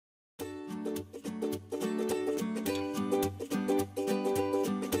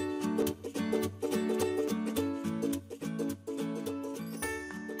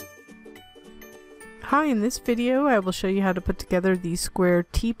Hi, in this video I will show you how to put together the square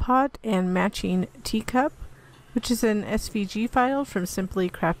teapot and matching teacup, which is an SVG file from Simply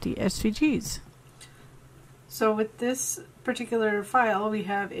Crafty SVGs. So with this particular file we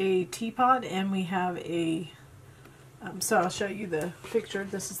have a teapot and we have a, so I'll show you the picture.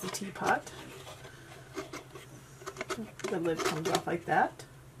 This is the teapot. The lid comes off like that.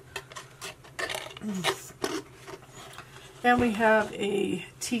 And we have a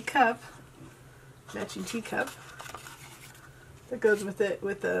teacup, matching teacup, that goes with it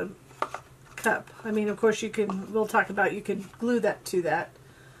with a cup. I mean, of course you can, we'll talk about, you can glue that to that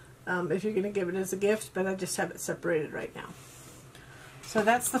if you're going to give it as a gift, but I just have it separated right now. So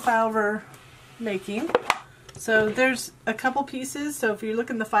that's the file we're making. So there's a couple pieces, so if you look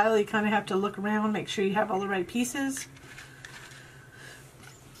in the file you kind of have to look around, make sure you have all the right pieces.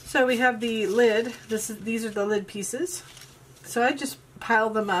 So we have the lid. These are the lid pieces. So I just pile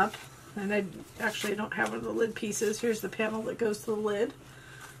them up, and I actually don't have one of the lid pieces. Here's the panel that goes to the lid.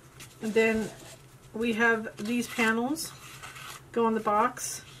 And then we have these panels go in the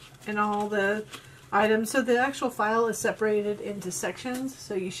box and all the items. So the actual file is separated into sections,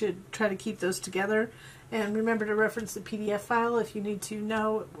 so you should try to keep those together. And remember to reference the PDF file if you need to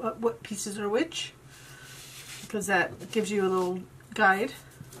know what pieces are which, because that gives you a little guide.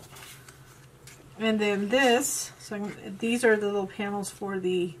 And then this, so these are the little panels for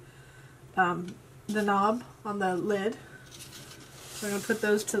the knob on the lid. So I'm going to put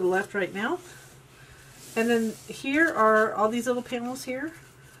those to the left right now. And then here are all these little panels here,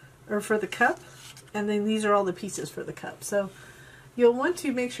 are for the cup. And then these are all the pieces for the cup. So you'll want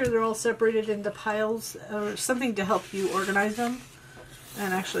to make sure they're all separated into piles or something to help you organize them.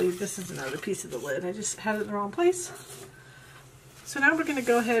 And actually this is another piece of the lid. I just had it in the wrong place. So now we're going to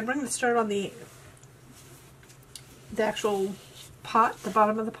go ahead, we're going to start on the actual pot, the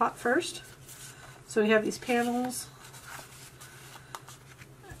bottom of the pot first. So we have these panels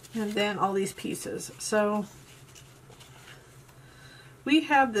and then all these pieces. So we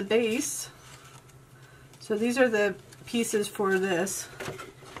have the base. So these are the pieces for this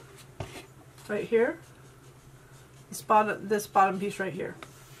right here. This bottom piece right here.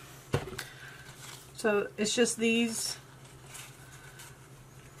 So it's just these.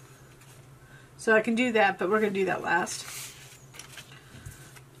 So I can do that, but we're going to do that last.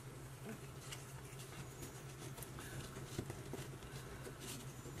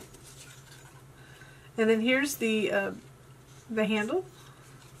 And then here's the handle,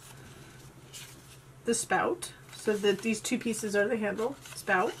 the spout. So that these two pieces are the handle,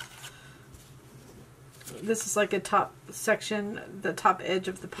 spout. This is like a top section, the top edge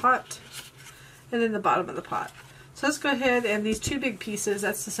of the pot, and then the bottom of the pot. So let's go ahead, and these two big pieces,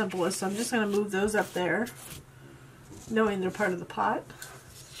 that's the simplest, so I'm just going to move those up there, knowing they're part of the pot.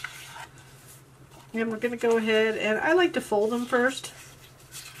 And we're going to go ahead, and I like to fold them first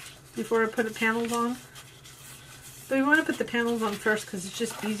before I put the panels on. But we want to put the panels on first because it's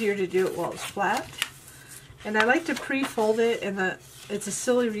just easier to do it while it's flat. And I like to pre-fold it, and it's a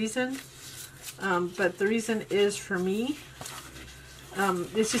silly reason, but the reason is for me.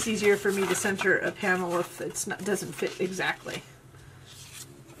 It's just easier for me to center a panel if it doesn't fit exactly.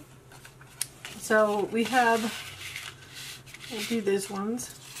 So we have, we'll do these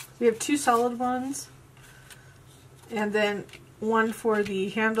ones. We have two solid ones, and then one for the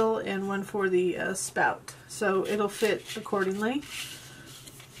handle and one for the spout. So it'll fit accordingly.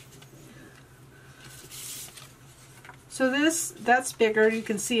 So that's bigger. You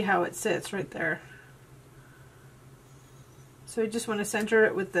can see how it sits right there. So I just want to center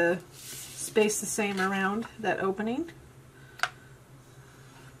it with the space the same around that opening.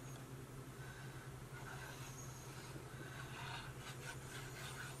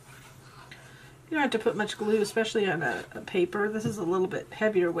 You don't have to put much glue, especially on a paper. This is a little bit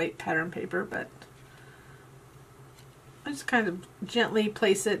heavier weight pattern paper, but I just kind of gently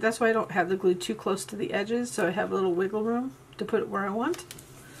place it. That's why I don't have the glue too close to the edges, so I have a little wiggle room to put it where I want.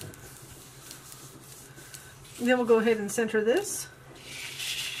 Then we'll go ahead and center this.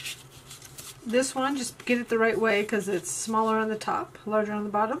 This one, just get it the right way because it's smaller on the top, larger on the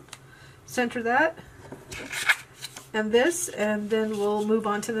bottom. Center that, and this, and then we'll move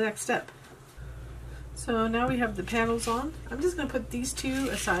on to the next step. So now we have the panels on. I'm just going to put these two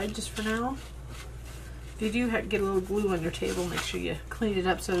aside just for now. If you do get a little glue on your table, make sure you clean it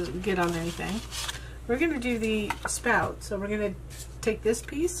up so it doesn't get on anything. We're going to do the spout, so we're going to take this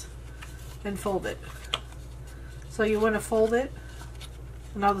piece and fold it. So you want to fold it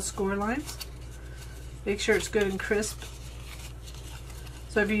on all the score lines. Make sure it's good and crisp.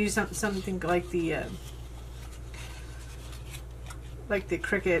 So if you use something like the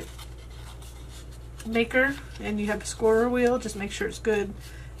Cricut maker and you have a scorer wheel, just make sure it's good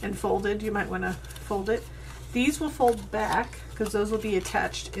and folded. You might want to fold it. These will fold back because those will be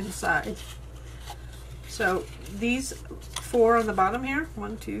attached inside. So these 4 on the bottom here,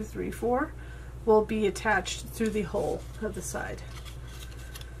 1, 2, 3, 4, will be attached through the hole of the side.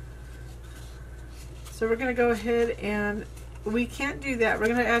 So we're going to go ahead and we can't do that. We're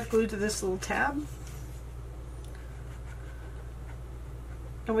going to add glue to this little tab.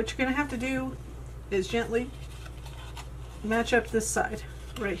 And what you're going to have to do is gently match up this side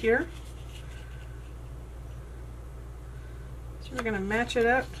right here. So we're going to match it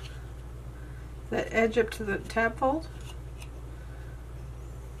up, that edge up to the tab fold.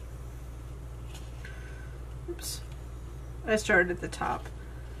 Oops. I started at the top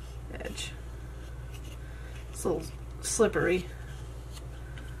edge. It's a little slippery.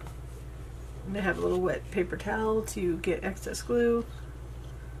 I'm going to have a little wet paper towel to get excess glue.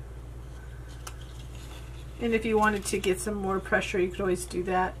 And if you wanted to get some more pressure, you could always do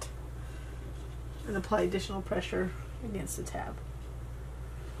that and apply additional pressure against the tab.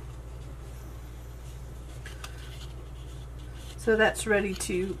 So that's ready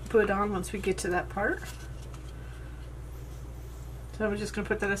to put on once we get to that part. So I'm just going to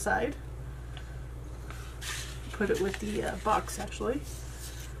put that aside. Put it with the box actually.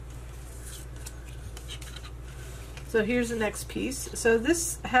 So here's the next piece. So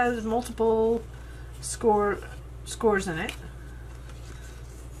this has multiple scores in it.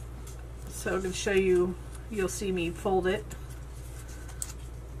 So I'm going to show you, you'll see me fold it.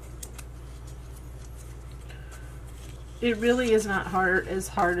 It really is not as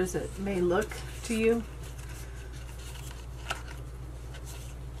hard as it may look to you.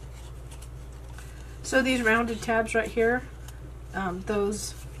 So these rounded tabs right here,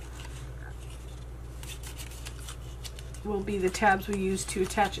 those will be the tabs we use to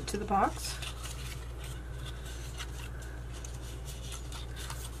attach it to the box.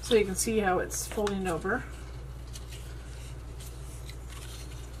 So you can see how it's folding over.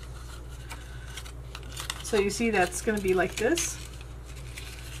 So you see that's going to be like this.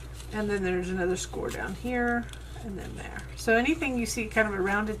 And then there's another score down here and then there. So anything you see kind of a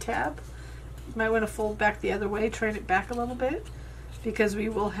rounded tab, you might want to fold back the other way, turn it back a little bit, because we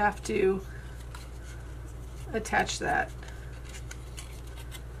will have to attach that,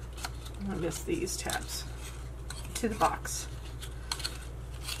 I guess these tabs, to the box.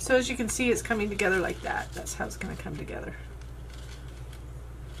 So as you can see, it's coming together like that. That's how it's going to come together.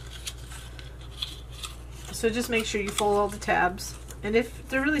 So just make sure you fold all the tabs. And if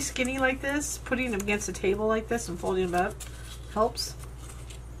they're really skinny like this, putting them against a table like this and folding them up helps.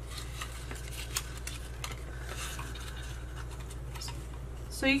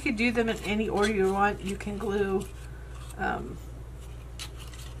 So you could do them in any order you want. You can glue,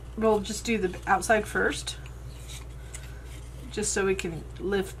 we'll just do the outside first, just so we can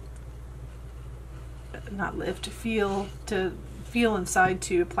feel inside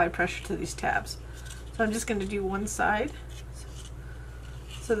to apply pressure to these tabs. So I'm just going to do one side.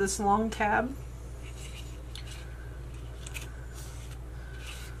 So this long tab,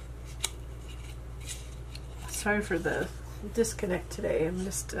 sorry for the disconnect today. I'm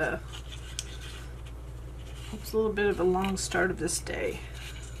just it's a little bit of a long start of this day,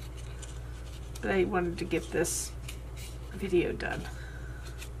 but I wanted to get this video done.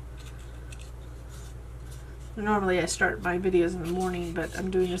 Normally I start my videos in the morning, but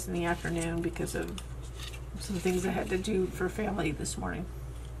I'm doing this in the afternoon because of some things I had to do for family this morning.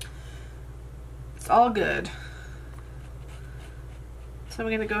 It's all good. So I'm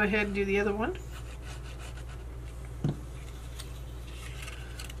going to go ahead and do the other one.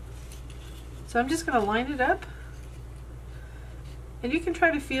 So I'm just going to line it up, and you can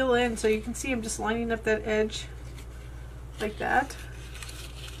try to feel in, so you can see I'm just lining up that edge like that,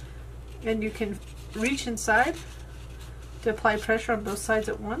 and you can reach inside to apply pressure on both sides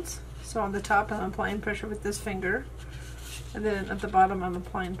at once. So on the top I'm applying pressure with this finger, and then at the bottom I'm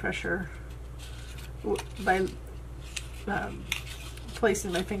applying pressure by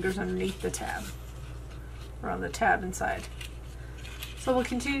placing my fingers underneath the tab, or on the tab inside. So we'll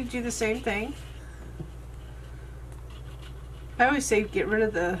continue to do the same thing. I always say get rid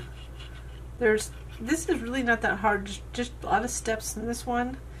of the, this is really not that hard, just a lot of steps in this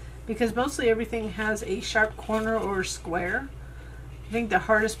one, because mostly everything has a sharp corner or square. I think the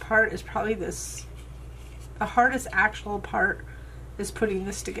hardest part is probably this, the hardest actual part is putting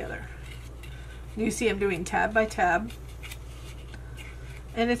this together. You see I'm doing tab by tab,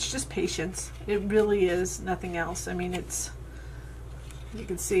 and it's just patience. It really is nothing else. I mean, it's, you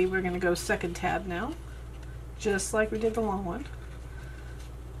can see we're going to go second tab now, just like we did the long one.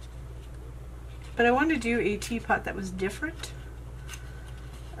 But I wanted to do a teapot that was different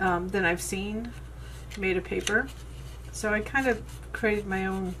than I've seen made of paper. So I kind of created my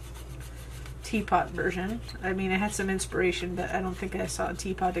own teapot version. I mean, I had some inspiration, but I don't think I saw a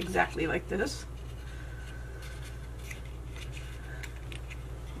teapot exactly like this.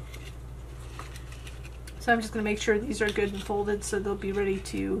 So I'm just going to make sure these are good and folded so they'll be ready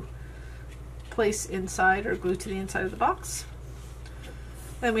to place inside or glue to the inside of the box.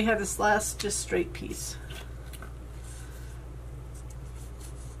 Then we have this last just straight piece.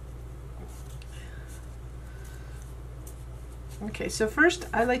 Okay, so first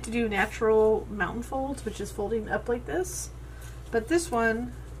I like to do natural mountain folds, which is folding up like this. But this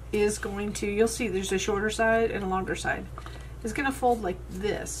one is going to, you'll see there's a shorter side and a longer side. It's going to fold like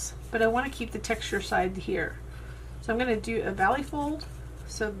this, but I want to keep the texture side here. So I'm going to do a valley fold.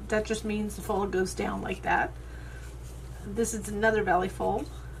 So that just means the fold goes down like that. This is another valley fold.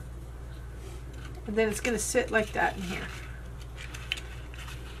 And then it's going to sit like that in here.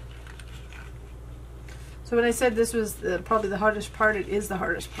 So when I said this was probably the hardest part, it is the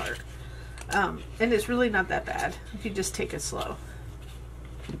hardest part. And it's really not that bad if you just take it slow.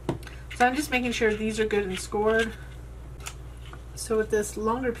 So I'm just making sure these are good and scored. So with this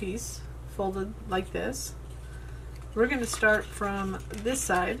longer piece folded like this, we're going to start from this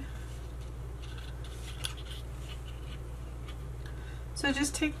side. So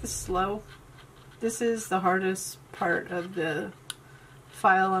just take this slow. This is the hardest part of the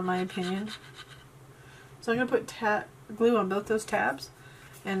file in my opinion. So I'm going to put glue on both those tabs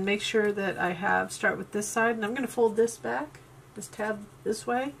and make sure that I start with this side, and I'm going to fold this back, this tab this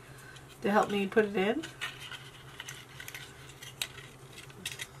way, to help me put it in.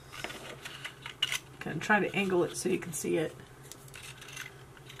 Kind of trying to angle it so you can see it.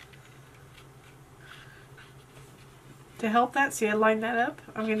 To help that, see I lined that up,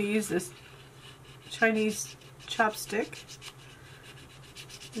 I'm going to use this Chinese chopstick.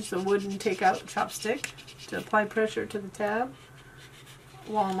 Just a wooden takeout chopstick to apply pressure to the tab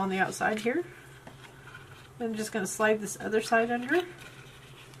while I'm on the outside here. I'm just going to slide this other side under.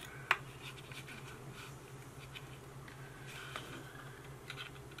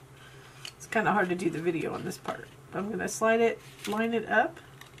 It's kind of hard to do the video on this part. I'm going to slide it, line it up.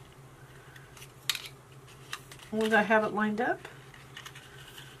 Once I have it lined up,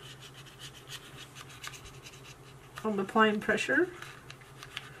 I'm applying pressure.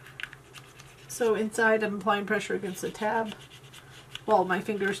 So inside I'm applying pressure against the tab while my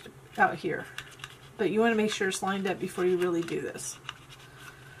finger's out here. But you want to make sure it's lined up before you really do this.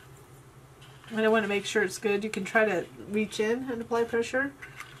 And I want to make sure it's good. You can try to reach in and apply pressure,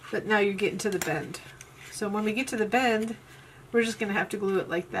 but now you're getting to the bend. So when we get to the bend, we're just going to have to glue it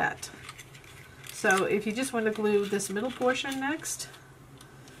like that. So if you just want to glue this middle portion next,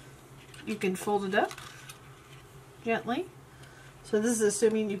 you can fold it up gently. So this is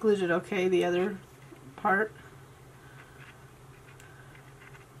assuming you glued it okay, the other part.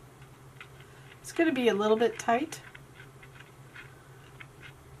 It's going to be a little bit tight.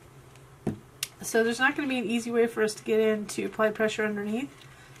 So there's not going to be an easy way for us to get in to apply pressure underneath.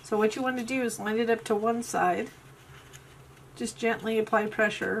 So what you want to do is line it up to one side. Just gently apply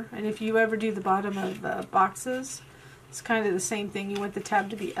pressure. And if you ever do the bottom of boxes, it's kind of the same thing. You want the tab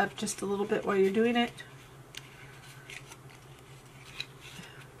to be up just a little bit while you're doing it.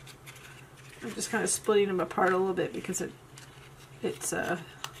 I'm just kind of splitting them apart a little bit because it's a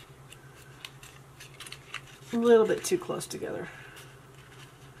little bit too close together.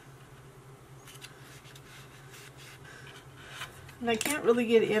 And I can't really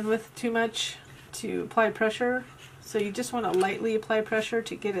get in with too much to apply pressure, so you just want to lightly apply pressure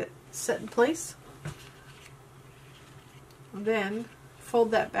to get it set in place. And then fold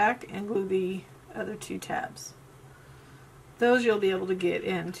that back and glue the other two tabs. Those you'll be able to get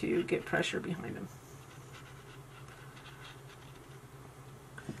in to get pressure behind them.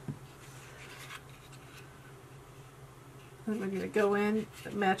 And we're going to go in,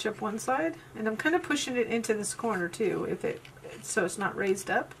 match up one side, and I'm kind of pushing it into this corner too, so it's not raised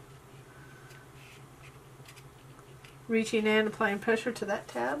up. Reaching in, applying pressure to that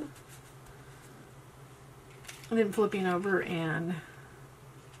tab, and then flipping over and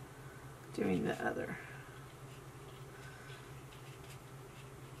doing the other.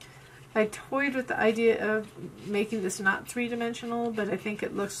 I toyed with the idea of making this not three-dimensional, but I think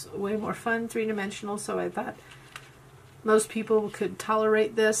it looks way more fun three-dimensional, so I thought most people could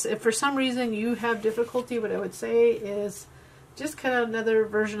tolerate this. If for some reason you have difficulty, what I would say is just cut out another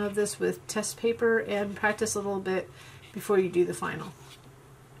version of this with test paper and practice a little bit before you do the final.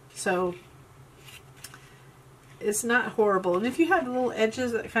 So it's not horrible. And if you have little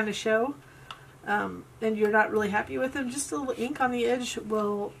edges that kind of show, and you're not really happy with them, just a little ink on the edge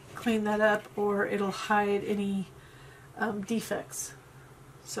will clean that up, or it'll hide any defects.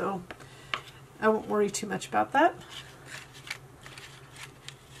 So I won't worry too much about that.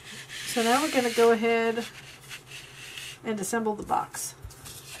 So now we're going to go ahead and assemble the box.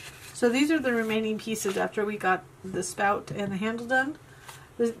 So these are the remaining pieces after we got the spout and the handle done.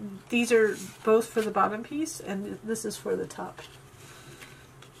 These are both for the bottom piece, and this is for the top.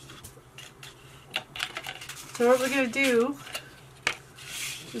 So what we're going to do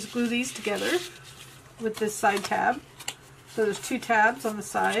is glue these together with this side tab. So there's two tabs on the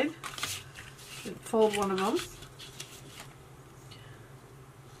side. Fold one of them.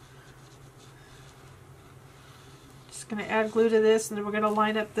 Just going to add glue to this, and then we're going to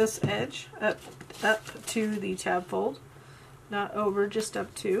line up this edge up to the tab fold. Not over, just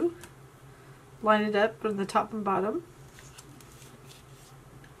up to. Line it up from the top and bottom.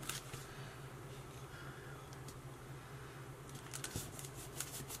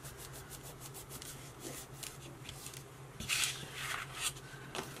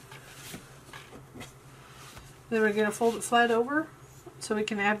 Then we're going to fold it flat over so we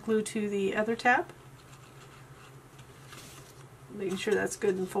can add glue to the other tab. Making sure that's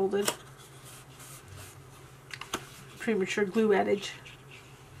good and folded. Premature glue adage.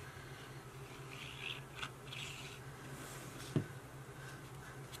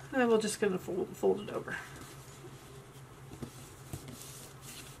 And we're just going to fold it over.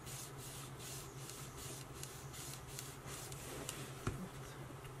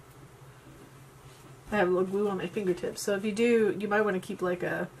 I have a little glue on my fingertips, so if you do, you might want to keep like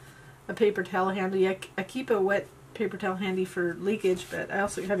a paper towel handy. I keep a wet paper towel handy for leakage, but I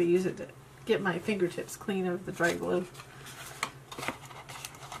also have to use it to get my fingertips clean of the dry glue.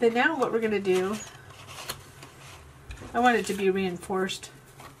 But now what we're going to do, I want it to be reinforced.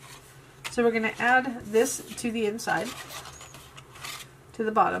 So we're going to add this to the inside, to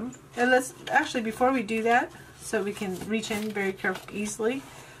the bottom. And let's, actually before we do that, so we can reach in very easily,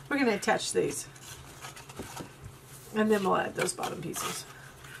 we're going to attach these. And then we'll add those bottom pieces.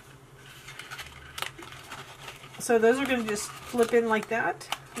 So those are going to just flip in like that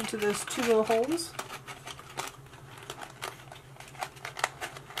into those two little holes.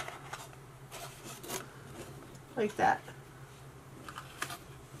 Like that.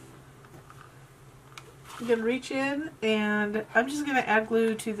 I'm going to reach in, and I'm just going to add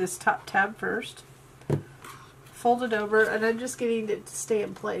glue to this top tab first. Fold it over, and I'm just getting it to stay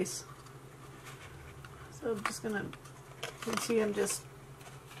in place. So I'm just going to, you can see I'm just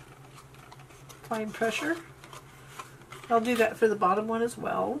applying pressure. I'll do that for the bottom one as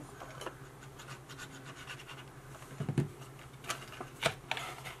well.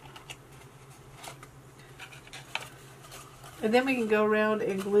 And then we can go around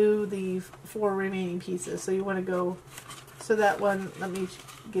and glue the 4 remaining pieces. So you want to go, so that one, let me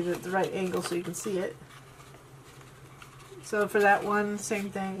get it at the right angle so you can see it. So for that one, same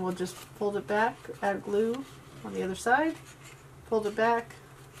thing, we'll just fold it back, add glue on the other side, fold it back,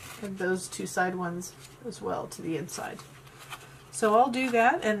 and those two side ones as well to the inside. So I'll do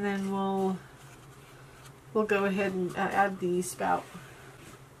that, and then we'll go ahead and add the spout.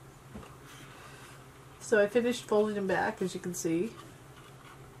 So I finished folding them back, as you can see.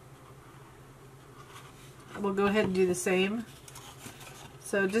 We'll go ahead and do the same.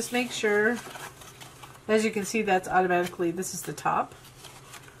 So just make sure, as you can see, that's automatically, this is the top.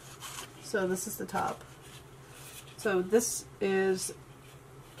 So this is the top. So this is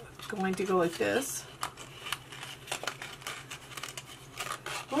going to go like this.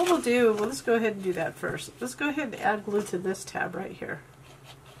 What we'll do, well, let's go ahead and do that first. Let's go ahead and add glue to this tab right here.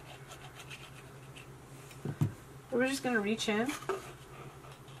 We're just going to reach in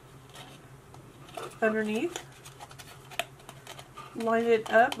underneath, line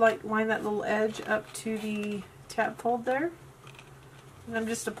it up, like line that little edge up to the tab fold there, and I'm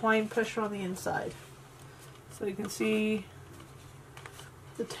just applying pressure on the inside. So you can see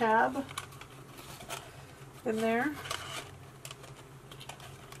the tab in there.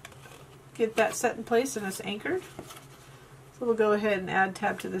 Get that set in place and it's anchored. So we'll go ahead and add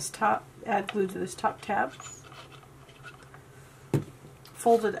tab to this top, add glue to this top tab.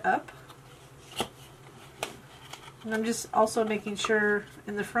 Fold it up. And I'm just also making sure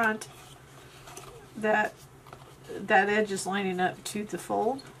in the front that that edge is lining up to the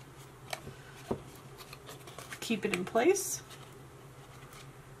fold. Keep it in place.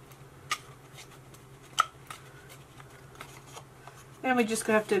 And we just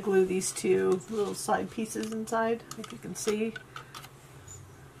have to glue these two little side pieces inside, if you can see.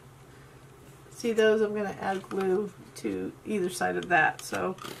 See those? I'm going to add glue to either side of that.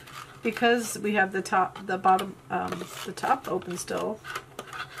 So because we have the top, the bottom, the top open still,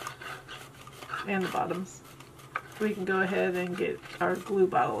 and the bottom, we can go ahead and get our glue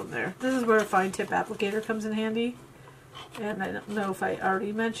bottle in there. This is where a fine tip applicator comes in handy. And I don't know if I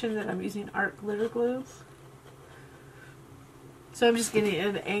already mentioned that I'm using art glitter glue. So I'm just getting it at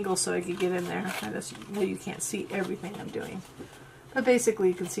an angle so I can get in there. I just know you can't see everything I'm doing. But basically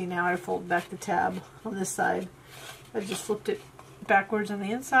you can see now I fold back the tab on this side. I just flipped it backwards on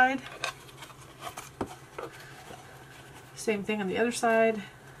the inside. Same thing on the other side.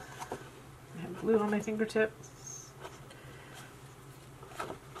 I have glue on my fingertip.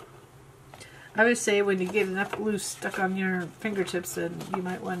 I would say when you get enough glue stuck on your fingertips, then you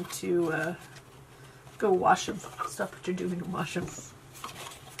might want to go wash them. Stop what you're doing and wash them.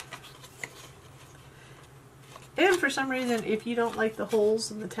 And for some reason, if you don't like the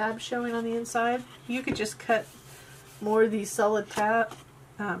holes and the tabs showing on the inside, you could just cut more of these solid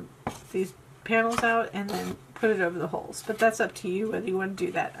these panels out and then put it over the holes. But that's up to you whether you want to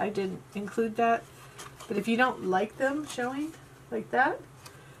do that. I didn't include that. But if you don't like them showing like that,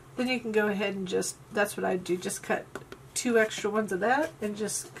 then you can go ahead and just, that's what I do, just cut 2 extra ones of that and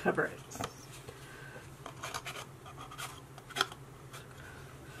just cover it.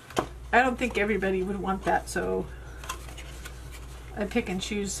 I don't think everybody would want that, so I pick and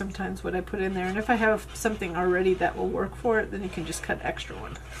choose sometimes what I put in there. And if I have something already that will work for it, then you can just cut extra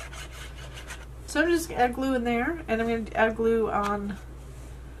one. So I'm just going to add glue in there, and I'm going to add glue on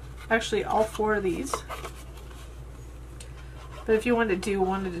actually all 4 of these. But if you wanted to do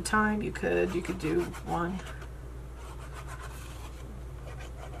one at a time, you could do one.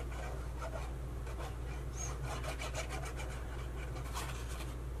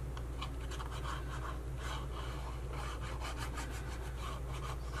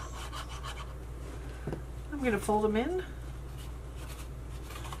 I'm going to fold them in.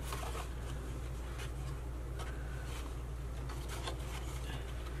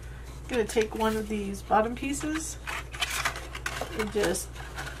 I'm going to take one of these bottom pieces and just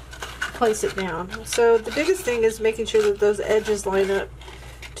place it down. So the biggest thing is making sure that those edges line up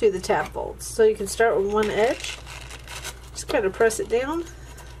to the tab folds. So you can start with one edge, just kind of press it down.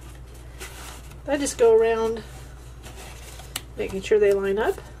 I just go around making sure they line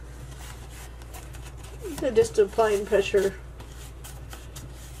up. And just applying pressure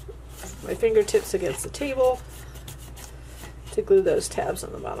with my fingertips against the table to glue those tabs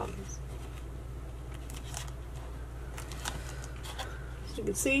on the bottom. You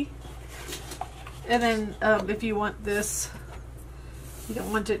can see. And then if you want this, you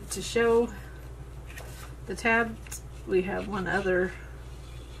don't want it to show the tabs, we have one other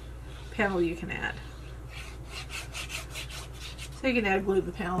panel you can add. So you can add glue to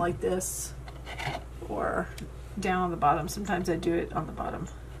the panel like this or down on the bottom. Sometimes I do it on the bottom.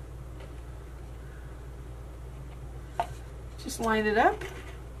 Just line it up,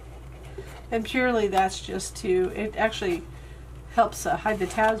 and purely that's just to, it actually helps hide the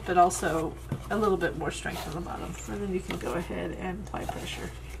tabs, but also a little bit more strength on the bottom. And then you can go ahead and apply pressure.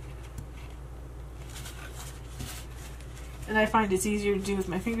 And I find it's easier to do with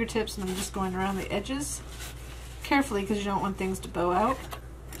my fingertips, and I'm just going around the edges carefully because you don't want things to bow out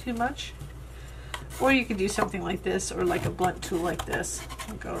too much. Or you could do something like this, or like a blunt tool like this,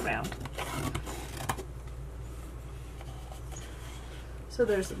 and go around. So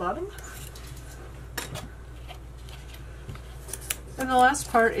there's the bottom. And the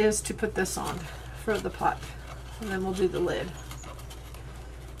last part is to put this on for the pot, and then we'll do the lid.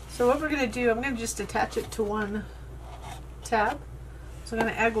 So what we're going to do, I'm going to just attach it to one tab. So I'm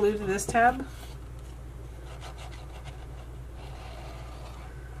going to add glue to this tab.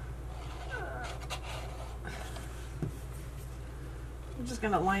 I'm just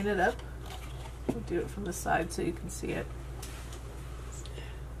going to line it up. We'll do it from the side so you can see it.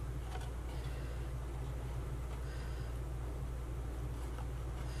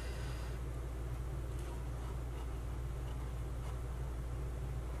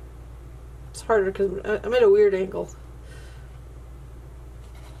 It's harder because I'm at a weird angle.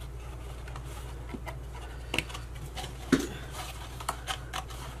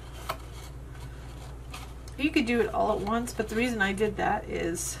 You could do it all at once, but the reason I did that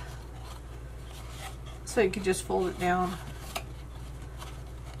is so you could just fold it down.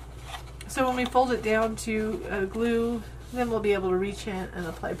 So when we fold it down to glue, then we'll be able to reach in and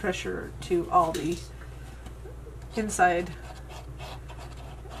apply pressure to all the inside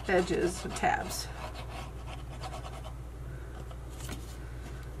edges and tabs.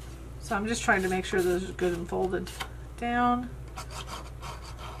 So I'm just trying to make sure those are good and folded down.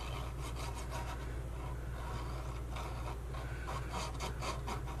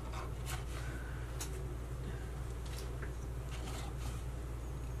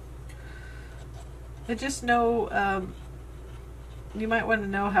 But just know, you might want to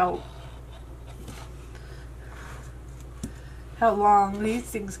know how long these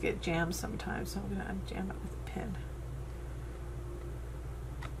things get jammed sometimes. So I'm going to unjam it with a pin.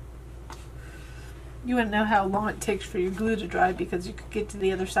 You want to know how long it takes for your glue to dry, because you could get to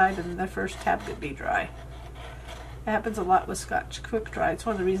the other side and the first tab could be dry. It happens a lot with Scotch Quick Dry. It's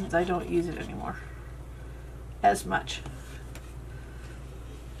one of the reasons I don't use it anymore as much.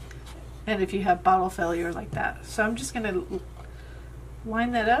 And if you have bottle failure like that. So I'm just going to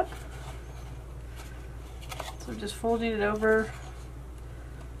line that up. So I'm just folding it over.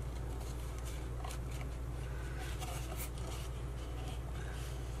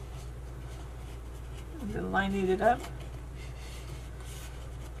 And then lining it up.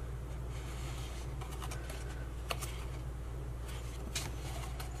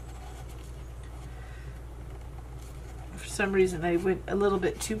 For some reason I went a little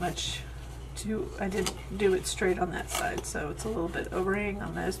bit too much. I didn't do it straight on that side, so it's a little bit overhang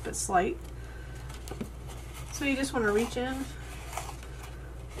on this, but slight. So you just want to reach in,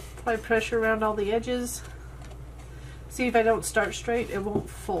 apply pressure around all the edges. See, if I don't start straight, it won't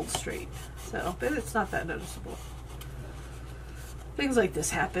fold straight. So, but it's not that noticeable. Things like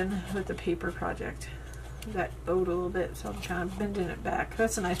this happen with the paper project. That bowed a little bit, so I'm kind of bending it back.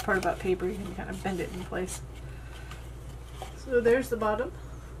 That's the nice part about paper, you can kind of bend it in place. So there's the bottom.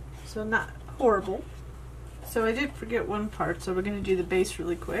 So not horrible. So I did forget one part, so we're going to do the base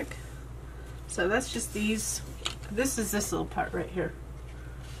really quick. So that's just these. This is this little part right here.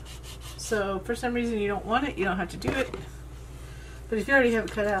 So for some reason you don't want it, you don't have to do it. But if you already have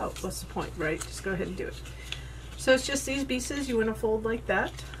it cut out, what's the point, right? Just go ahead and do it. So it's just these pieces you want to fold like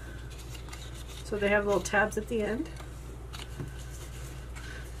that. So they have little tabs at the end.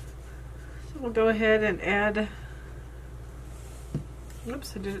 So we'll go ahead and add.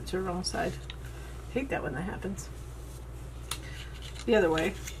 Oops, I did it to the wrong side. I hate that when that happens. The other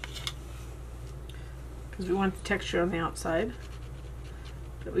way. Because we want the texture on the outside.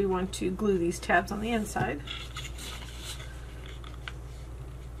 But we want to glue these tabs on the inside.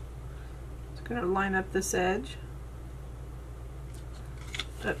 Just going to line up this edge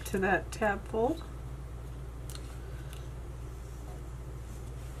up to that tab fold.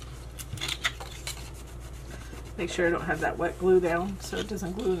 Make sure I don't have that wet glue down so it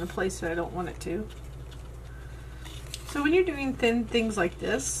doesn't glue in the place that I don't want it to. So when you're doing thin things like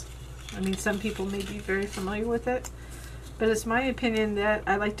this, I mean, some people may be very familiar with it, but it's my opinion that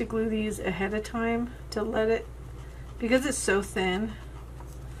I like to glue these ahead of time to let it, because it's so thin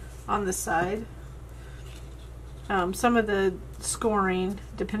on the side. Some of the scoring,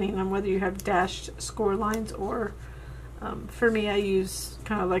 depending on whether you have dashed score lines or, for me, I use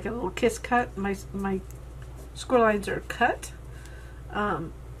kind of like a little kiss cut. My score lines are cut,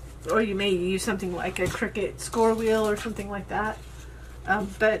 or you may use something like a Cricut score wheel or something like that.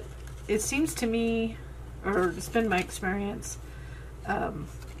 But it seems to me, or it's been my experience,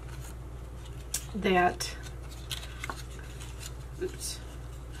 that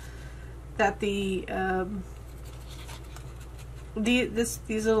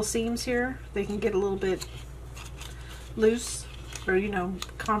these little seams here, they can get a little bit loose or, you know,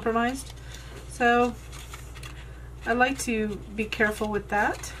 compromised. So I like to be careful with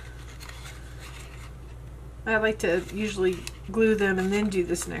that. I like to usually glue them and then do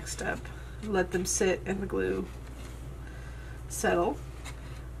this next step. Let them sit and the glue settle.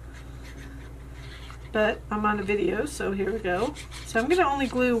 But I'm on a video, so here we go. So I'm going to only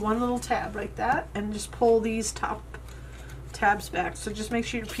glue one little tab like that and just pull these top tabs back. So just make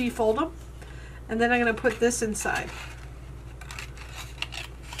sure you pre-fold them. And then I'm going to put this inside.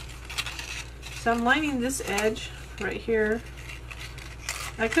 So I'm lining this edge right here.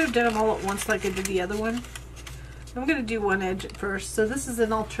 I could have done them all at once like I did the other one. I'm going to do one edge at first. So this is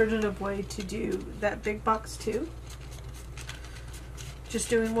an alternative way to do that big box too. Just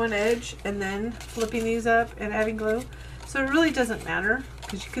doing one edge and then flipping these up and adding glue. So it really doesn't matter,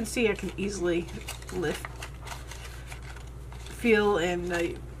 because you can see I can easily lift, feel,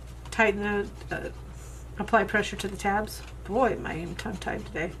 and tighten it, apply pressure to the tabs. Boy, am I tongue-tied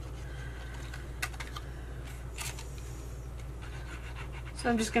today. So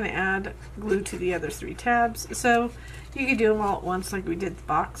I'm just going to add glue to the other 3 tabs. So you can do them all at once like we did the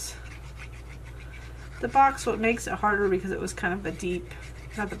box. The box, what makes it harder, because it was kind of a deep,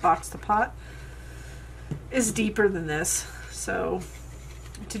 not the box, the pot, is deeper than this. So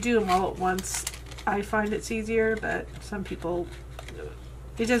to do them all at once, I find it's easier, but some people,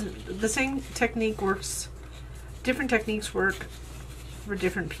 it doesn't, the same technique works, different techniques work for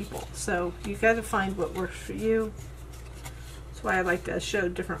different people. So you got to find what works for you. That's why I like to show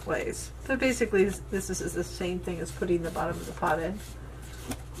different ways. So basically this is the same thing as putting the bottom of the pot in.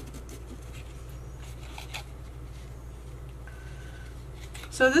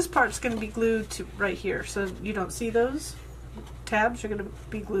 So this part's going to be glued to right here, so you don't see those tabs are going to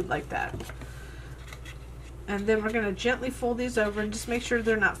be glued like that. And then we're going to gently fold these over and just make sure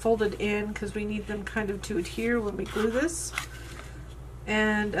they're not folded in, because we need them kind of to adhere when we glue this.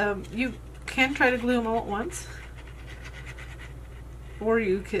 And you can try to glue them all at once, or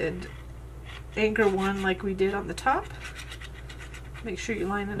you could anchor one like we did on the top. Make sure you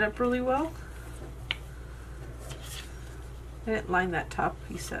line it up really well. I didn't line that top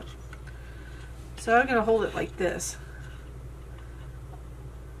piece up. So I'm going to hold it like this,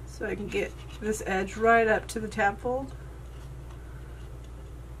 so I can get this edge right up to the tab fold.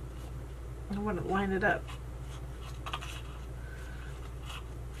 I want to line it up.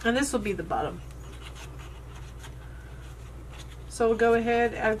 And this will be the bottom. So we'll go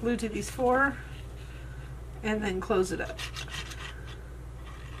ahead, add glue to these 4, and then close it up.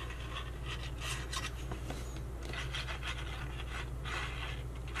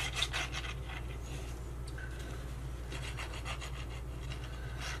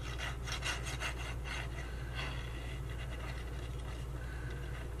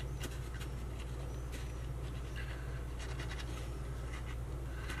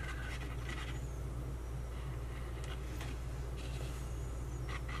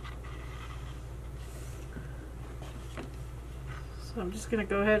 So I'm just going to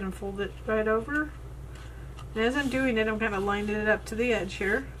go ahead and fold it right over. And as I'm doing it, I'm kind of lining it up to the edge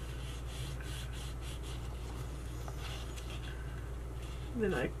here.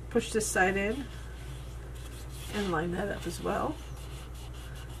 Then I push this side in and line that up as well.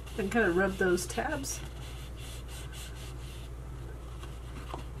 Then kind of rub those tabs.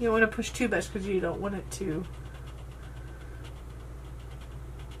 You don't want to push too much because you don't want it to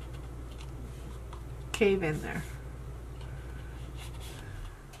cave in there.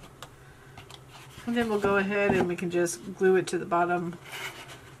 And then we'll go ahead and we can just glue it to the bottom.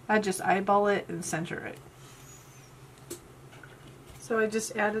 I just eyeball it and center it. So I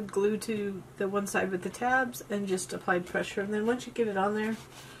just added glue to the one side with the tabs and just applied pressure. And then once you get it on there,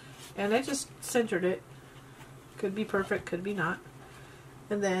 and I just centered it. Could be perfect, could be not.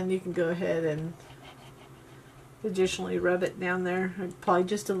 And then you can go ahead and additionally rub it down there. Apply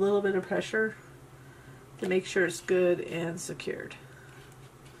just a little bit of pressure to make sure it's good and secured.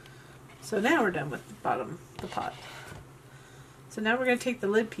 So now we're done with the bottom of the pot. So now we're going to take the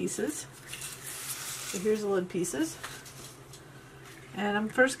lid pieces. So here's the lid pieces. And I'm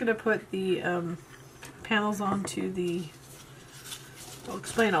first going to put the panels onto the, I'll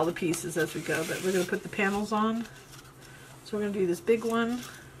explain all the pieces as we go, but we're going to put the panels on. So we're going to do this big one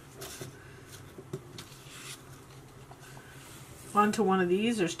onto one of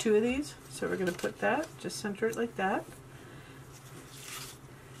these. There's 2 of these. So we're going to put that, just center it like that.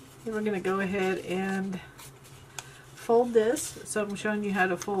 Then we're going to go ahead and fold this. So I'm showing you how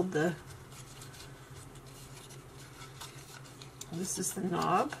to fold the, this is the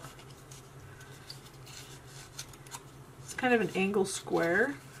knob. It's kind of an angle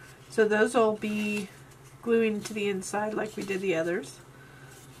square. So those will be gluing to the inside like we did the others.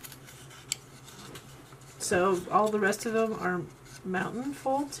 So all the rest of them are mountain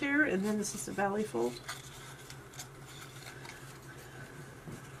folds here, and then this is the valley fold.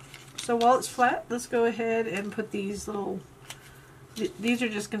 So while it's flat, let's go ahead and put these little, these are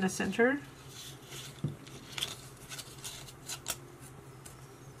just going to center.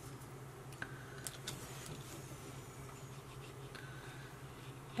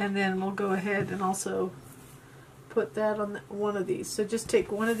 And then we'll go ahead and also put that on one of these. So just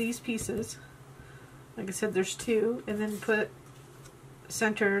take one of these pieces, like I said there's 2, and then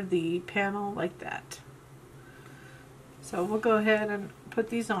center the panel like that. So we'll go ahead and put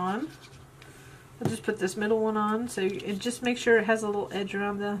these on. I'll just put this middle one on, so and just make sure it has a little edge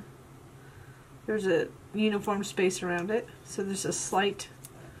around there's a uniform space around it, so there's a slight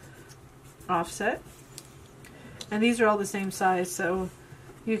offset. And these are all the same size, so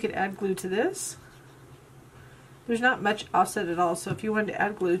you could add glue to this. There's not much offset at all, so if you wanted to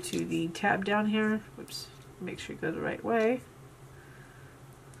add glue to the tab down here, whoops, make sure you go the right way.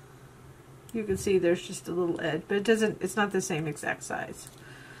 You can see there's just a little edge, but it's not the same exact size.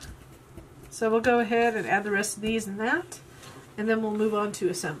 So we'll go ahead and add the rest of these and that, and then we'll move on to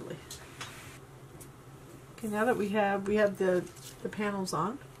assembly. Okay, now that we have the panels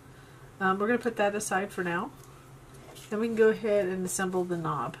on, we're going to put that aside for now. Then we can go ahead and assemble the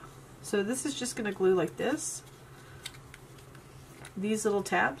knob. So this is just going to glue like this. These little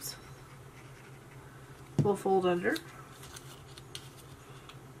tabs will fold under.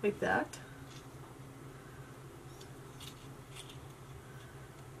 like that.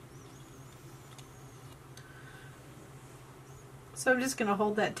 So I'm just going to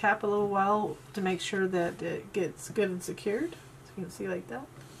hold that tap a little while to make sure that it gets good and secured. So you can see like that.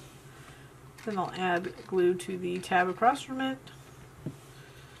 Then I'll add glue to the tab across from it.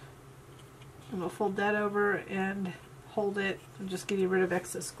 And we'll fold that over and hold it and just getting rid of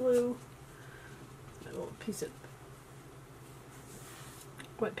excess glue. A little piece of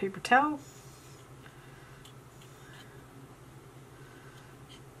wet paper towel.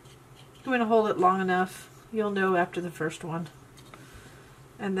 I'm going to hold it long enough. You'll know after the first one.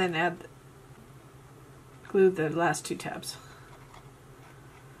 And then glue the last two tabs.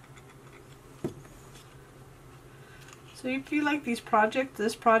 So if you like this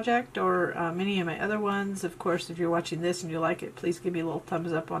project, or any of my other ones, of course, if you're watching this and you like it, please give me a little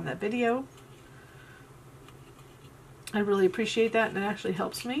thumbs up on that video. I really appreciate that, and it actually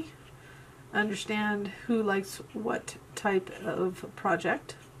helps me understand who likes what type of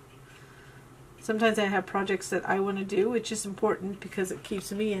project. Sometimes I have projects that I want to do, which is important because it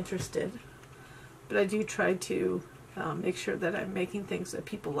keeps me interested. But I do try to make sure that I'm making things that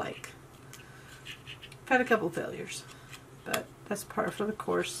people like. I've had a couple failures, but that's par for the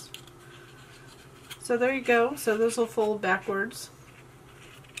course. So there you go. So those will fold backwards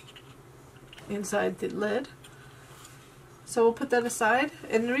inside the lid. So we'll put that aside,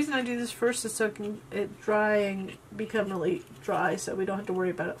 and the reason I do this first is so it can dry and become really dry, so we don't have to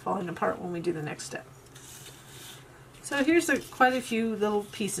worry about it falling apart when we do the next step. So here's quite a few little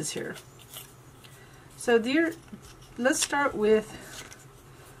pieces here. So let's start with,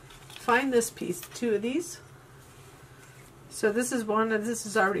 find this piece, two of these. So this is one, and this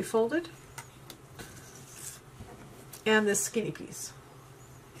is already folded, and this skinny piece.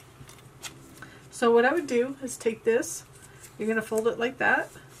 So what I would do is take this. You're going to fold it like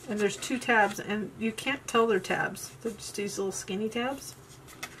that, and there's two tabs, and you can't tell they're tabs. They're just these little skinny tabs.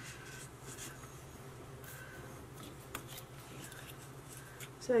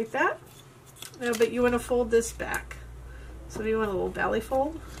 So like that. No, but you want to fold this back. So you want a little valley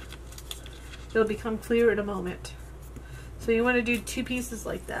fold. It'll become clear in a moment. So you want to do two pieces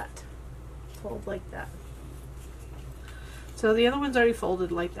like that. Fold like that. So the other one's already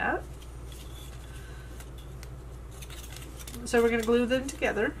folded like that. So we're going to glue them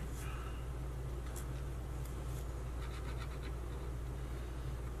together.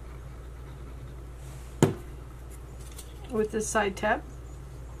 With this side tab.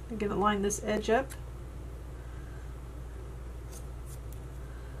 I'm going to line this edge up.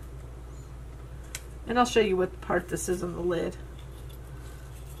 And I'll show you what part this is on the lid.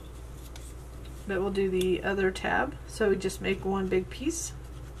 But we'll do the other tab. So we just make one big piece.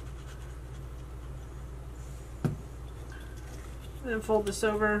 Then fold this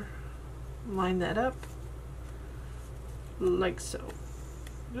over, line that up, like so.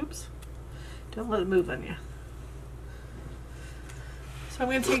 Oops, don't let it move on you. So I'm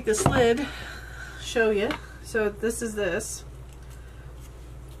going to take this lid, show you. So this is this.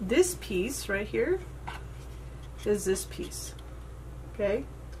 This piece right here is this piece, okay?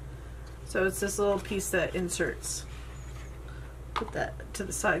 So it's this little piece that inserts. Put that to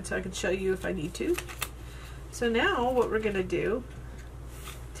the side so I can show you if I need to. So now what we're going to do,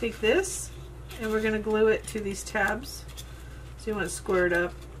 take this and we're going to glue it to these tabs. So you want to square it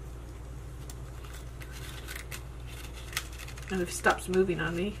up. And if it stops moving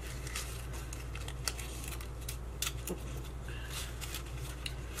on me.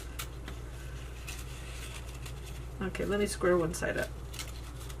 Okay, let me square one side up.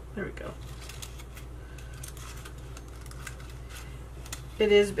 There we go.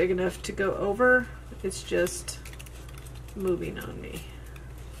 It is big enough to go over. It's just moving on me.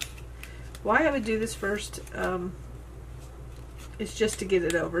 Why I would do this first is just to get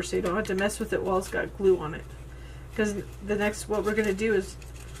it over so you don't have to mess with it while it's got glue on it. Because the next, what we're going to do is,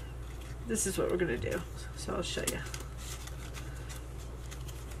 this is what we're going to do. So I'll show you.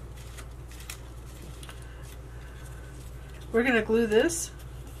 We're going to glue this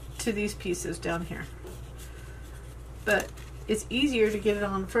to these pieces down here. But it's easier to get it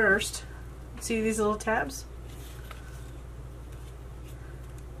on first. See these little tabs?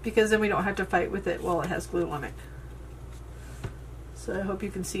 Because then we don't have to fight with it while it has glue on it. So I hope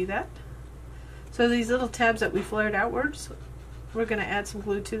you can see that. So these little tabs that we flared outwards, we're going to add some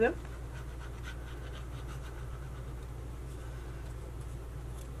glue to them.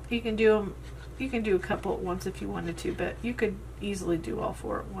 You can do a couple at once if you wanted to, but you could easily do all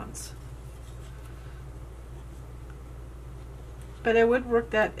four at once. But I would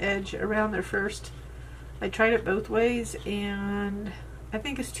work that edge around there first. I tried it both ways and I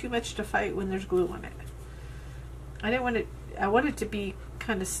think it's too much to fight when there's glue on it. I want it to be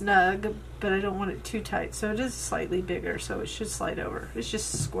kind of snug, but I don't want it too tight. So it is slightly bigger, so it should slide over. It's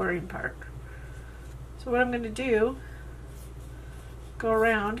just a squaring part. So what I'm going to do, go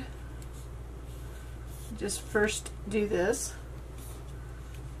around, just first do this,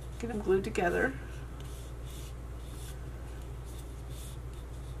 get them glued together,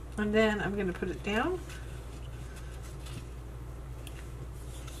 and then I'm going to put it down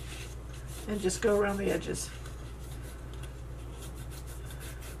and just go around the edges.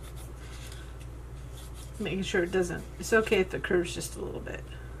 Making sure it doesn't, it's okay if it curves just a little bit.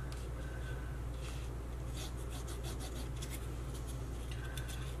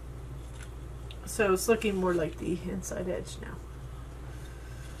 So it's looking more like the inside edge now.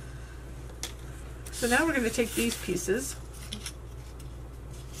 So now we're going to take these pieces.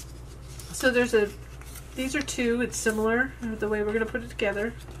 So these are two, it's similar the way we're going to put it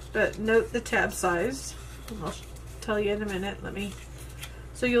together, but note the tab size, and I'll tell you in a minute.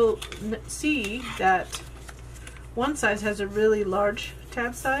 So you'll see that one side has a really large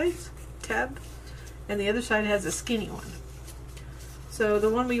tab, and the other side has a skinny one. So the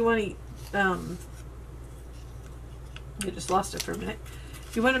one we want to, I just lost it for a minute.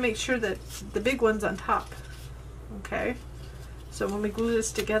 You want to make sure that the big one's on top. Okay? So when we glue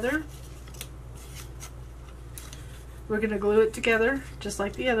this together, we're going to glue it together just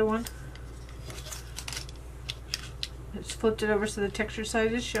like the other one. I just flipped it over so the texture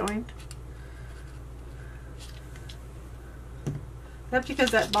side is showing. That's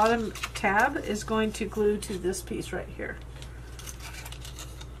because that bottom tab is going to glue to this piece right here.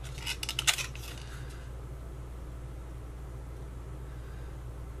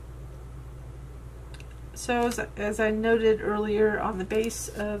 So as I noted earlier, on the base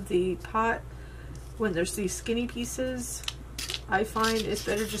of the pot, when there's these skinny pieces, I find it's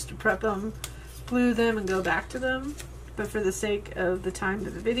better just to prep them, glue them, and go back to them. But for the sake of the time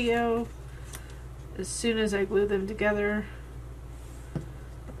of the video, as soon as I glue them together,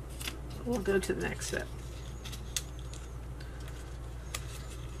 we'll go to the next step.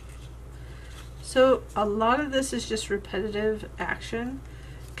 So a lot of this is just repetitive action,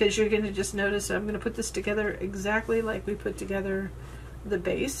 because you're going to just notice I'm going to put this together exactly like we put together the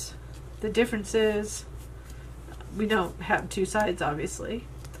base. The difference is we don't have two sides, obviously,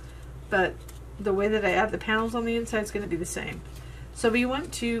 but the way that I add the panels on the inside is going to be the same. So we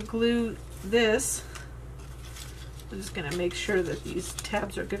want to glue this. I'm just going to make sure that these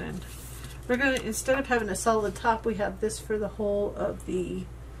tabs are good. We're going to, instead of having a solid top, we have this for the whole of the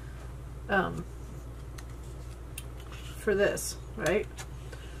for this, right?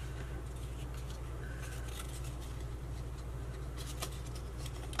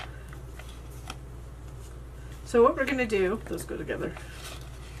 So what we're going to do, those go together,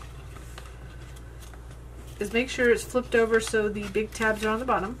 is make sure it's flipped over so the big tabs are on the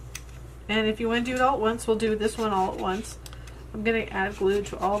bottom. And if you want to do it all at once, we'll do this one all at once. I'm going to add glue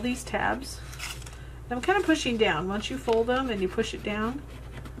to all these tabs. And I'm kind of pushing down. Once you fold them and you push it down,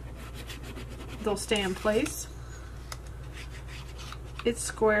 they'll stay in place. It's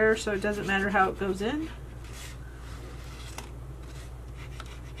square, so it doesn't matter how it goes in.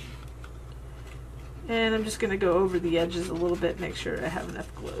 And I'm just going to go over the edges a little bit, make sure I have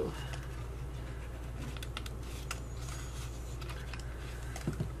enough glue.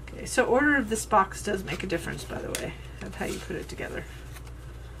 Okay, so order of this box does make a difference, by the way, of how you put it together.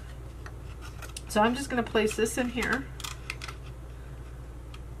 So I'm just going to place this in here.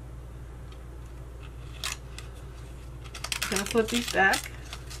 I'm going to flip these back.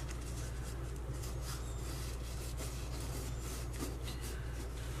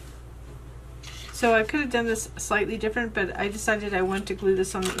 So I could have done this slightly different, but I decided I wanted to glue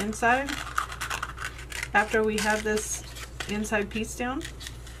this on the inside after we have this inside piece down.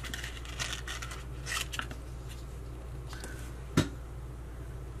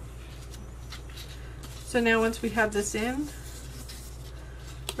 So now once we have this in,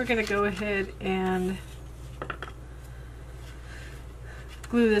 we're going to go ahead and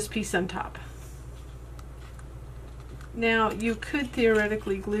glue this piece on top. Now you could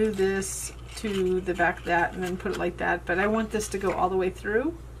theoretically glue this to the back of that and then put it like that, but I want this to go all the way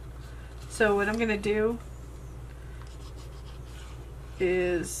through. So what I'm going to do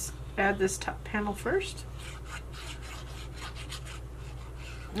is add this top panel first.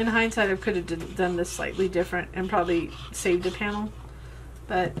 In hindsight, I could have done this slightly different and probably saved a panel,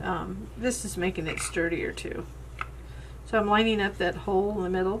 but this is making it sturdier too. So I'm lining up that hole in the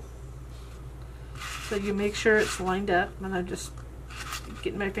middle, so you make sure it's lined up, and I'm just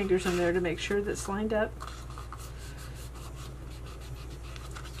getting my fingers in there to make sure that's lined up.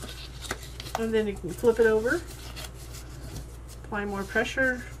 And then you can flip it over, apply more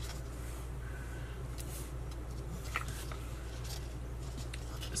pressure.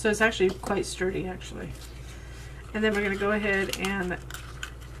 So it's actually quite sturdy, actually. And then we're going to go ahead and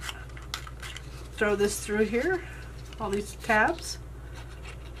throw this through here, all these tabs.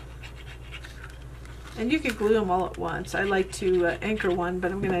 And you could glue them all at once. I like to anchor one,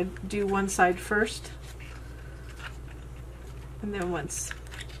 but I'm going to do one side first. And then once.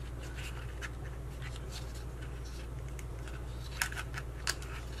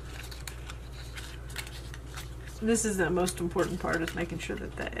 This is the most important part, is making sure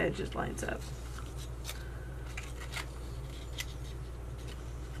that the edges lines up.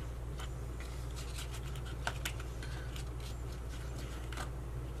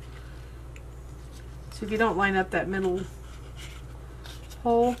 So if you don't line up that middle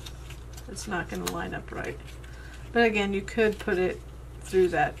hole, it's not going to line up right. But again, you could put it through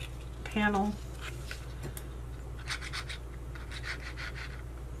that panel.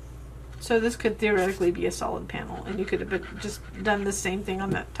 So this could theoretically be a solid panel, and you could have just done the same thing on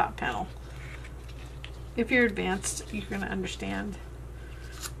that top panel. If you're advanced, you're going to understand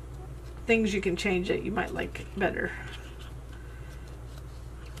things you can change that you might like better.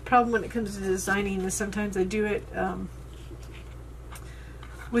 The problem when it comes to designing is sometimes I do it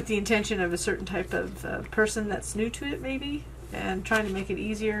with the intention of a certain type of person that's new to it, maybe, and trying to make it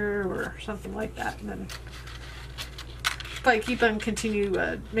easier or something like that. And then if I keep on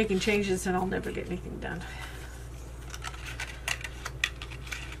making changes, then I'll never get anything done.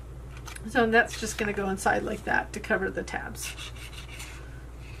 So that's just going to go inside like that to cover the tabs.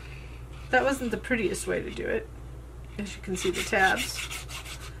 That wasn't the prettiest way to do it, as you can see the tabs,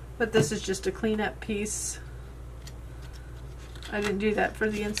 but this is just a cleanup piece. I didn't do that for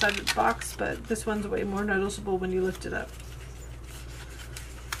the inside of the box, but this one's way more noticeable when you lift it up.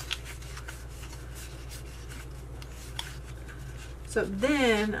 So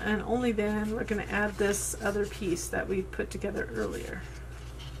then, and only then, we're going to add this other piece that we put together earlier.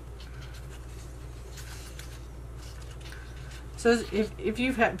 So if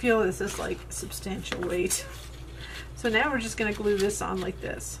you feel this is like substantial weight, so now we're just going to glue this on like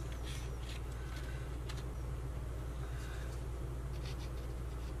this.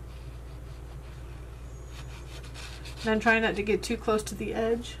 And I'm trying not to get too close to the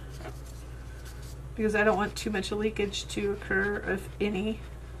edge, because I don't want too much leakage to occur, if any.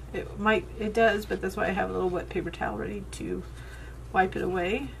 It does, but that's why I have a little wet paper towel ready to wipe it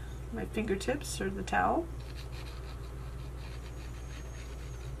away, my fingertips or the towel.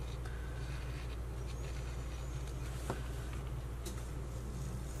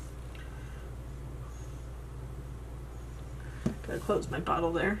 Gotta close my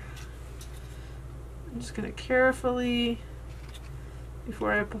bottle there. I'm just going to carefully,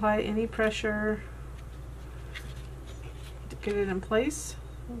 before I apply any pressure, to get it in place.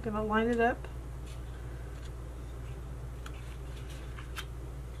 I'm going to line it up.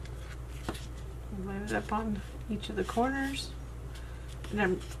 Line it up on each of the corners. And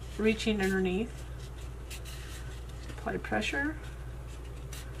I'm reaching underneath. Apply pressure.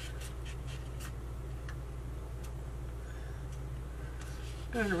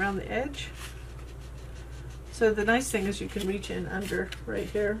 Going around the edge. So the nice thing is you can reach in under right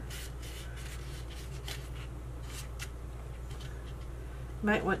here.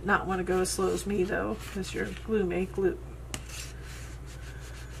 Might not want to go as slow as me though, because your glue may glue.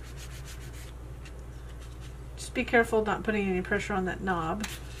 Just be careful not putting any pressure on that knob.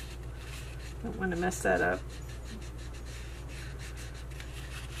 Don't want to mess that up.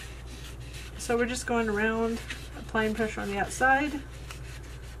 So we're just going around, applying pressure on the outside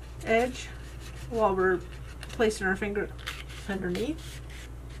edge while we're placing our finger underneath.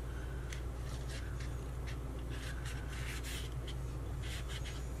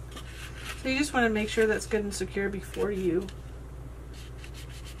 So you just want to make sure that's good and secure before you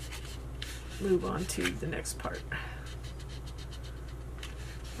move on to the next part.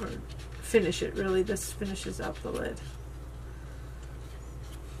 Or finish it, really. This finishes out the lid.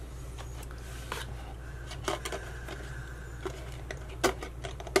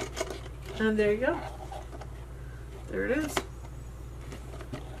 And there you go. There it is.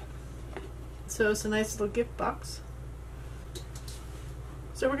 So it's a nice little gift box.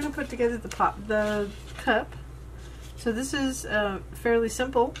 So we're going to put together the cup. So this is fairly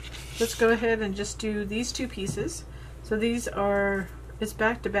simple. Let's go ahead and just do these two pieces. So these are, it's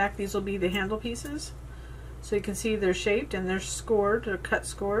back to back. These will be the handle pieces. So you can see they're shaped and they're scored, or cut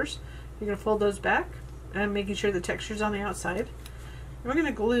scores. You're going to fold those back and making sure the texture's on the outside. And we're going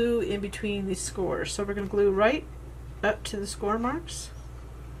to glue in between these scores. So we're going to glue right up to the score marks.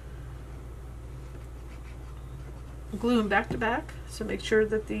 glue them back to back. So make sure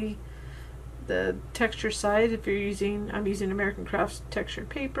that the texture side, if you're using, I'm using American Crafts textured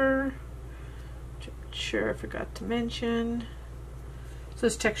paper. Sure, I forgot to mention. So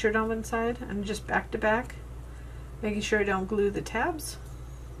it's textured on one side and just back to back, making sure I don't glue the tabs.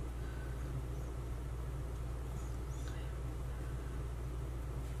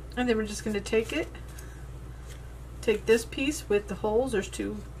 And then we're just going to take this piece with the holes. There's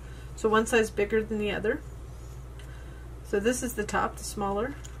two, so one side's bigger than the other. So this is the top, the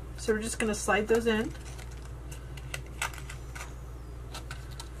smaller. So we're just going to slide those in.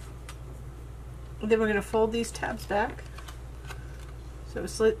 And then we're going to fold these tabs back. So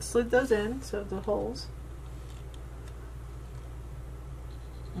slid those in, so the holes.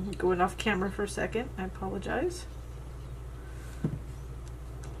 I'm going off camera for a second, I apologize.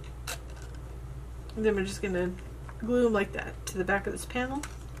 And then we're just going to glue them like that to the back of this panel.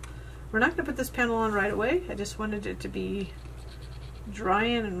 We're not going to put this panel on right away. I just wanted it to be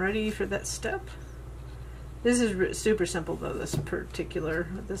drying and ready for that step. This is super simple though,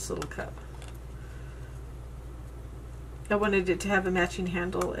 this little cup. I wanted it to have a matching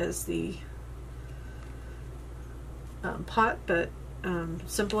handle as the pot, but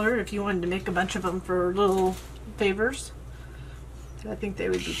simpler if you wanted to make a bunch of them for little favors. I think they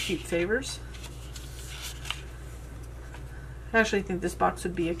would be cute favors. I actually think this box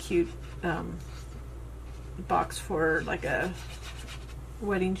would be a cute box for like a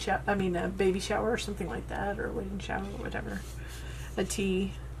wedding shower, I mean a baby shower or something like that, or a wedding shower or whatever, a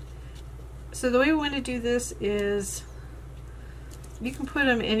tea. So the way we want to do this is you can put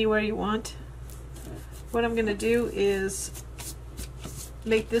them anywhere you want. What I'm going to do is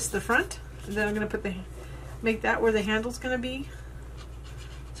make this the front, and then I'm going to make that where the handle's going to be.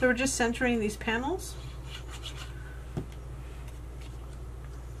 So we're just centering these panels.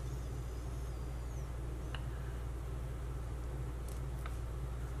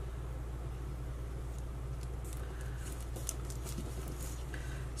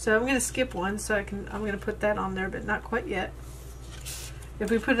 So I'm going to skip one, so I'm going to put that on there, but not quite yet. If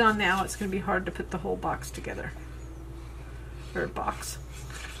we put it on now, it's going to be hard to put the whole box together. Or box.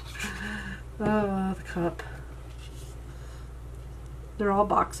 Oh, the cup. They're all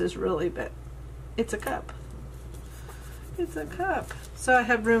boxes really, but it's a cup. It's a cup. So I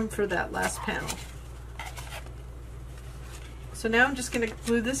have room for that last panel. So now I'm just going to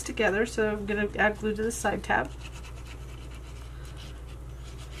glue this together. So I'm going to add glue to the side tab.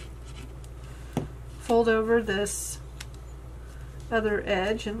 Fold over this other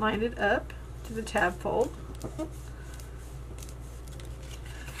edge and line it up to the tab fold.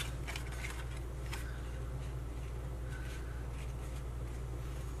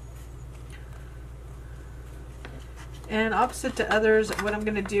 And opposite to others, what I'm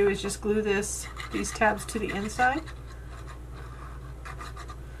going to do is just glue these tabs to the inside,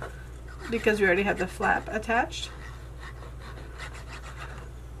 because we already have the flap attached.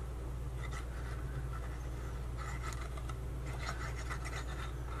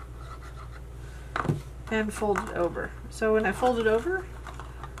 And fold it over. So when I fold it over,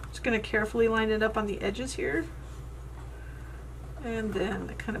 I'm just going to carefully line it up on the edges here, and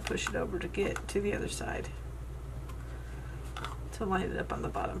then kind of push it over to get to the other side to line it up on the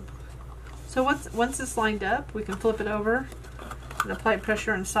bottom. So once it's lined up, we can flip it over and apply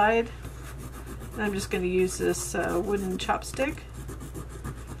pressure inside. And I'm just going to use this wooden chopstick.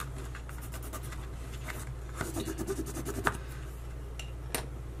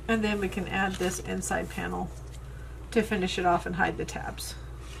 And then we can add this inside panel to finish it off and hide the tabs.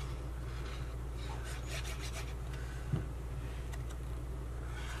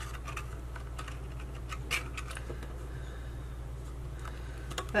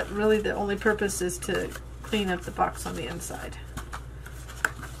 That really the only purpose is to clean up the box on the inside.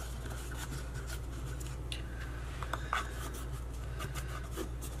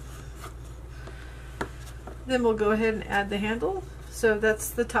 Then we'll go ahead and add the handle. So that's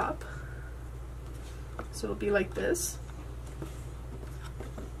the top. So it'll be like this.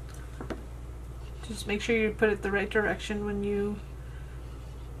 Just make sure you put it the right direction when you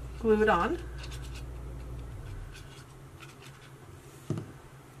glue it on.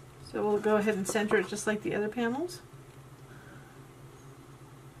 So we'll go ahead and center it just like the other panels.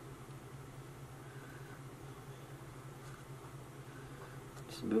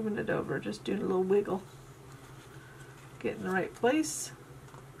 Just moving it over, just doing a little wiggle. Get in the right place.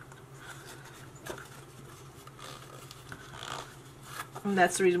 And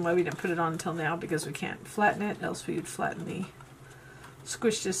that's the reason why we didn't put it on until now, because we can't flatten it, else we'd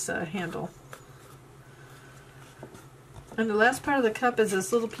squish this handle. And the last part of the cup is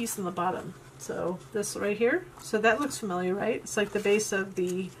this little piece in the bottom. So this right here, so that looks familiar, right? It's like the base of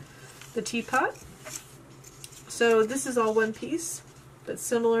the teapot. So this is all one piece, but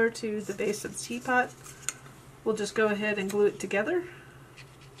similar to the base of the teapot. We'll just go ahead and glue it together.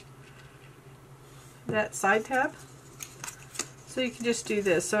 That side tab. So you can just do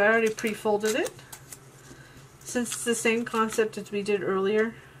this. So I already pre-folded it. Since it's the same concept as we did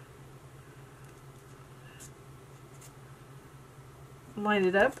earlier, line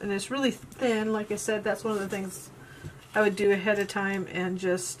it up, and it's really thin. Like I said, that's one of the things I would do ahead of time and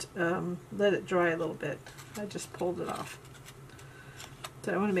just let it dry a little bit. I just pulled it off.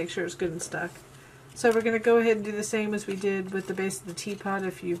 So I want to make sure it's good and stuck. So we're going to go ahead and do the same as we did with the base of the teapot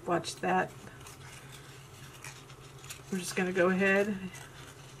if you've watched that. We're just going to go ahead.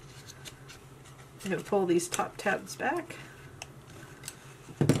 I'm going to pull these top tabs back.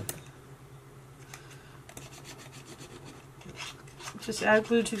 Just add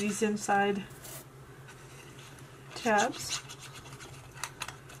glue to these inside tabs.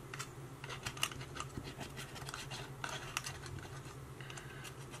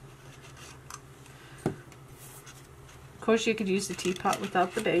 Of course, you could use the teapot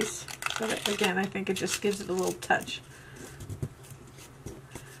without the base, but again, I think it just gives it a little touch.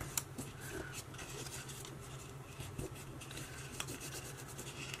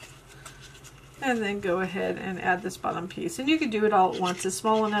 And then go ahead and add this bottom piece. And you can do it all at once. It's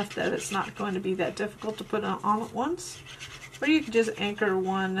small enough that it's not going to be that difficult to put on all at once. Or you can just anchor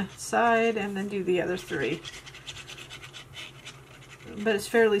one side and then do the other three. But it's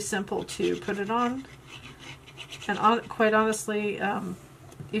fairly simple to put it on. And quite honestly,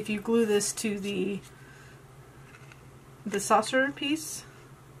 if you glue this to the saucer piece,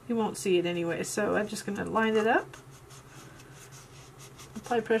 you won't see it anyway. So I'm just going to line it up.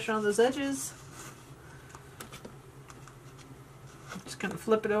 Apply pressure on those edges. Just kind of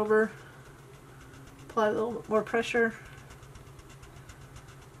flip it over, apply a little bit more pressure,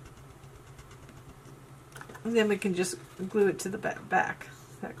 and then we can just glue it to the back.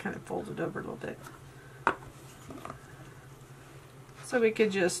 That kind of folded over a little bit. So we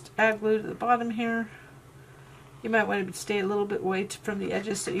could just add glue to the bottom here. You might want to stay a little bit away from the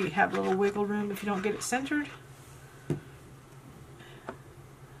edges so you have a little wiggle room if you don't get it centered.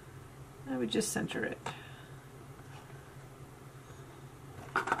 I would just center it.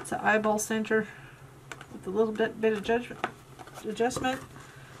 It's an eyeball center with a little bit of adjustment,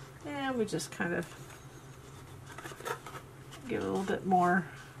 and we just kind of give it a little bit more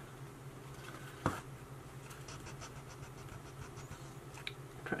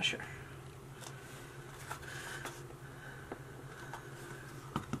pressure.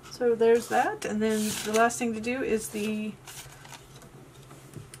 So there's that, and then the last thing to do is the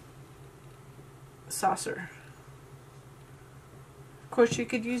saucer. Of course, you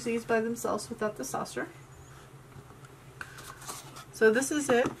could use these by themselves without the saucer. So this is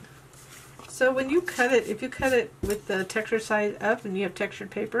it. So when you cut it, if you cut it with the texture side up and you have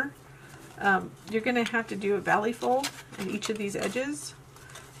textured paper, you're going to have to do a valley fold in each of these edges.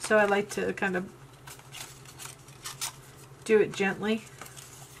 So I like to kind of do it gently.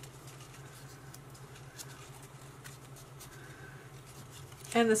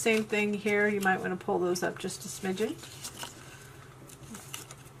 And the same thing here, you might want to pull those up just a smidgen,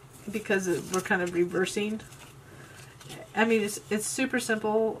 because we're kind of reversing. I mean, it's super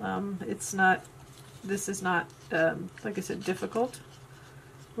simple. This is not, like I said, difficult.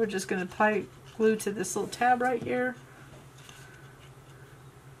 We're just going to apply glue to this little tab right here.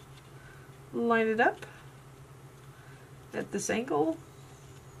 Line it up at this angle.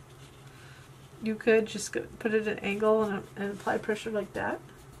 You could just put it at an angle and apply pressure like that.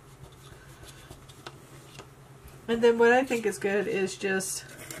 And then what I think is good is just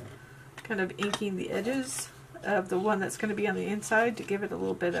kind of inking the edges of the one that's going to be on the inside to give it a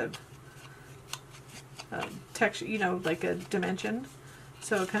little bit of texture, you know, like a dimension.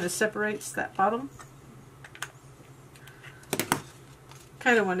 So it kind of separates that bottom.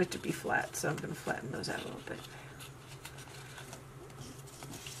 Kind of want it to be flat, so I'm going to flatten those out a little bit.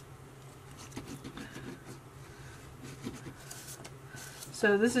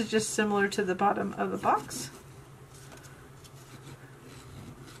 So this is just similar to the bottom of the box.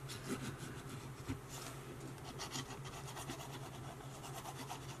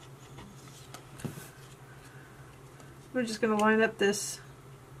 We're just going to line up this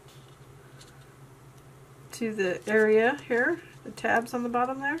to the area here, the tabs on the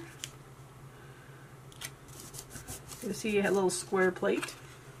bottom there. You see you have a little square plate.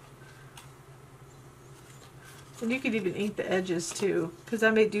 And you could even ink the edges too, because I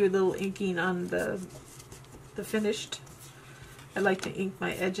may do a little inking on the finished. I like to ink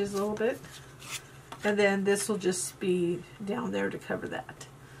my edges a little bit. And then this will just be down there to cover that.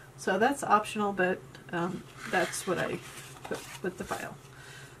 So that's optional, but that's what I put with the file.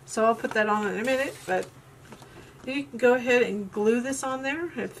 So I'll put that on in a minute, but you can go ahead and glue this on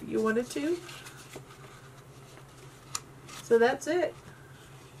there if you wanted to. So that's it.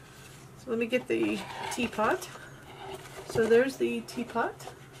 So let me get the teapot. So there's the teapot.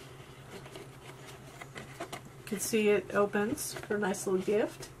 You can see it opens for a nice little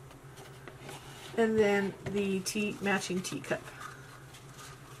gift. And then the matching teacup.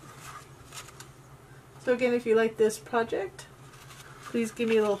 So again, if you like this project, please give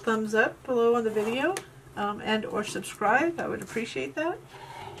me a little thumbs up below on the video, and or subscribe. I would appreciate that.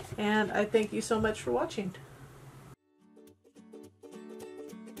 And I thank you so much for watching.